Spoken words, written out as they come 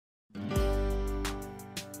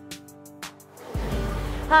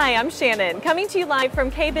Hi, I'm Shannon, coming to you live from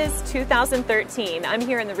KBIS 2013. I'm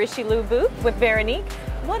here in the Richelieu booth with Veronique.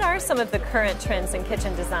 What are some of the current trends in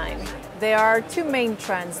kitchen design? There are two main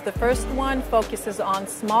trends. The first one focuses on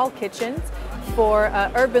small kitchens for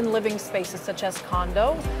urban living spaces such as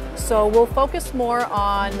condos. So we'll focus more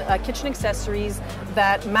on kitchen accessories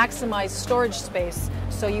that maximize storage space.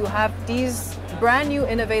 So you have these brand new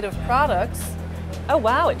innovative products. Oh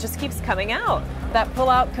wow, it just keeps coming out. That pull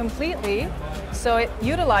out completely, so it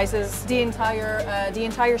utilizes the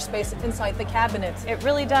entire space inside the cabinet. It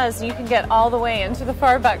really does. You can get all the way into the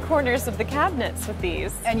far back corners of the cabinets with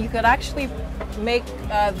these. And you could actually make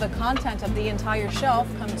the content of the entire shelf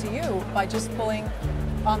come to you by just pulling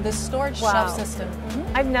on this storage shelf system.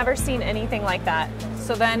 I've never seen anything like that.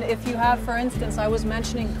 So then if you have, for instance, I was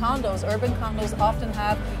mentioning condos, urban condos often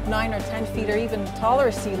have 9 or 10 feet or even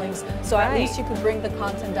taller ceilings, so at least you could bring the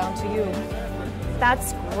content down to you.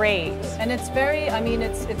 That's great. And it's very,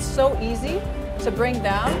 it's so easy to bring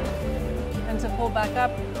down and to pull back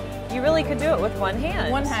up. You really could do it with one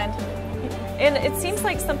hand. One hand. And it seems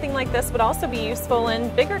like something like this would also be useful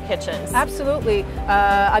in bigger kitchens. Absolutely.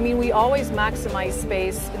 We always maximize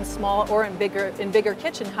space in small or in bigger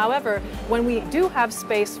kitchen. However, when we do have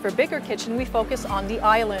space for bigger kitchen, we focus on the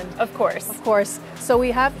island. Of course. Of course. So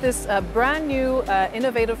we have this brand new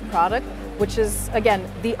innovative product, which is, again,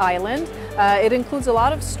 the island. It includes a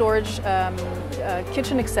lot of storage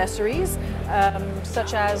kitchen accessories,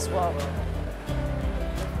 such as, well,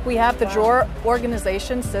 we have the drawer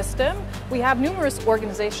organization system. We have numerous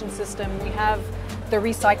organization systems. We have the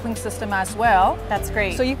recycling system as well. That's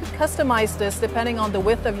great. So you can customize this depending on the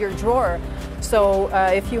width of your drawer. So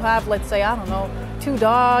if you have, let's say, I don't know, 2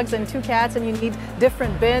 dogs and 2 cats and you need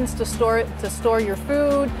different bins to store your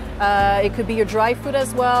food. It could be your dry food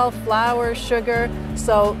as well, flour, sugar.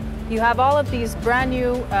 So you have all of these brand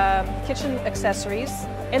new kitchen accessories.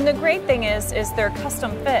 And the great thing is they're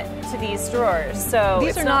custom fit to these drawers. So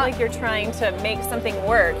it's not like you're trying to make something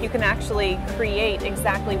work. You can actually create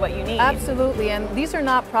exactly what you need. Absolutely, and these are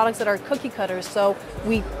not products that are cookie cutters. So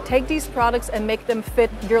we take these products and make them fit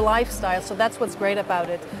your lifestyle. So that's what's great about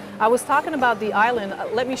it. I was talking about the island.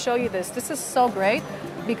 Let me show you this. This is so great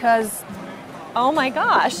because, oh my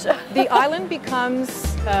gosh, the island becomes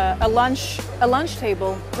a lunch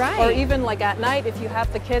table. Right. Or even like at night, if you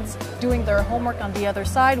have the kids doing their homework on the other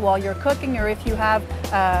side while you're cooking, or if you have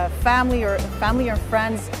family or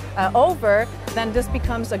friends over, then this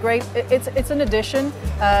becomes a great. It's an addition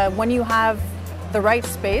when you have the right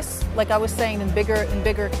space. Like I was saying, in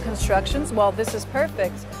bigger constructions. Well, this is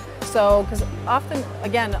perfect. So because often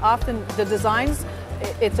the designs.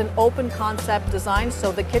 It's an open concept design,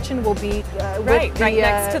 so the kitchen will be right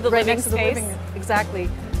next to the living space. Exactly.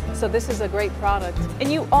 So this is a great product.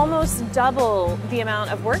 And you almost double the amount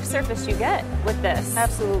of work surface you get with this.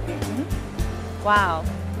 Absolutely. Wow.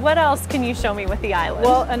 What else can you show me with the island?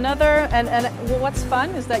 Well, what's fun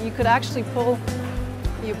is that you could actually pull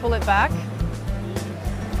it back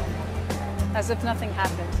as if nothing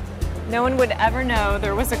happened. No one would ever know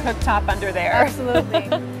there was a cooktop under there. Absolutely.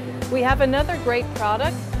 We have another great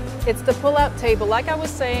product. It's the pull-out table. Like I was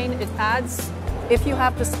saying, it adds, if you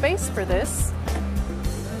have the space for this,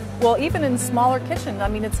 well, even in smaller kitchen,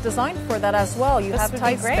 it's designed for that as well. You have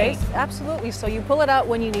tight space. Absolutely. So you pull it out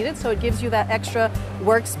when you need it, so it gives you that extra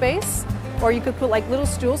workspace. Or you could put like little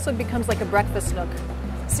stools, so it becomes like a breakfast nook.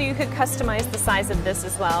 So you could customize the size of this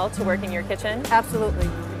as well to work in your kitchen? Absolutely.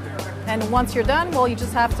 And once you're done, well, you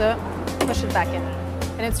just have to push it back in.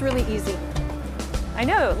 And it's really easy. I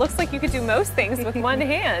know, it looks like you could do most things with one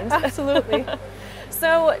hand. Absolutely.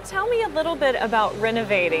 So tell me a little bit about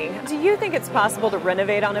renovating. Do you think it's possible to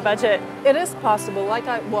renovate on a budget? It is possible. Like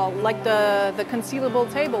the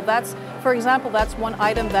concealable table. For example, that's one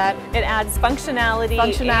item that it adds functionality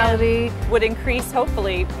and would increase,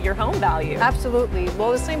 hopefully, your home value. Absolutely.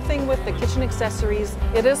 Well, the same thing with the kitchen accessories.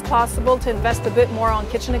 It is possible to invest a bit more on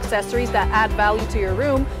kitchen accessories that add value to your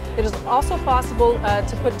room. It is also possible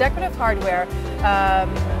to put decorative hardware.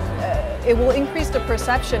 It will increase the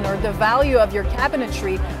perception or the value of your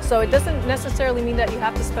cabinetry. So it doesn't necessarily mean that you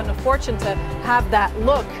have to spend a fortune to have that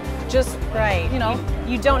look. Just,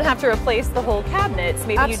 you don't have to replace the whole cabinets.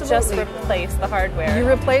 Maybe you just replace the hardware. You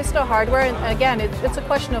replace the hardware, and again, it's a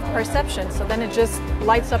question of perception. So then it just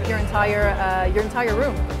lights up your entire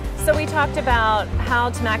room. So we talked about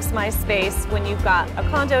how to maximize space when you've got a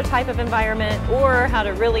condo type of environment or how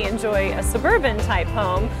to really enjoy a suburban type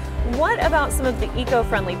home. What about some of the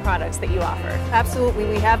eco-friendly products that you offer? Absolutely.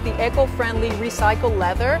 We have the eco-friendly recycled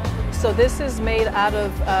leather. So this is made out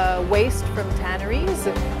of waste from tanneries,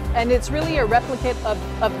 and it's really a replicate of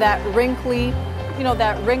that wrinkly,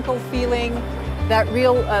 that wrinkle feeling that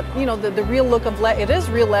real, the real look of leather. It is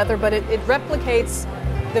real leather, but it replicates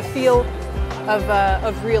the feel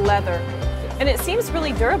of real leather. And it seems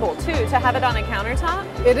really durable too, to have it on a countertop.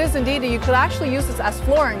 It is indeed. You could actually use this as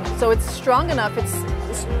flooring, so it's strong enough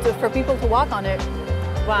for people to walk on it.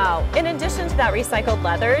 Wow. In addition to that recycled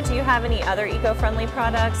leather, do you have any other eco-friendly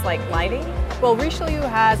products like lighting? Well, Richelieu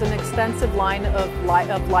has an extensive line of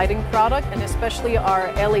lighting product, and especially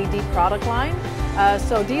our LED product line.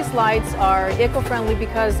 So these lights are eco-friendly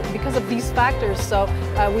because of these factors. So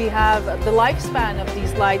we have the lifespan of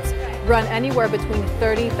these lights run anywhere between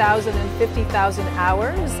 30,000 and 50,000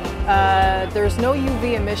 hours. There's no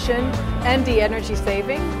UV emission and the energy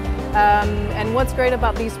saving. And what's great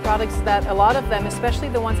about these products is that a lot of them, especially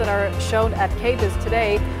the ones that are shown at KBIS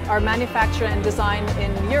today, are manufactured and designed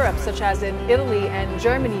in Europe, such as in Italy and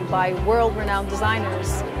Germany by world-renowned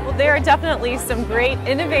designers. Well, there are definitely some great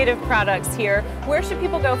innovative products here. Where should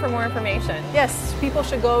people go for more information? Yes, people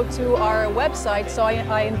should go to our website. So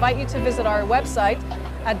I invite you to visit our website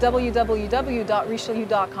at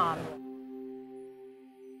www.richelieu.com.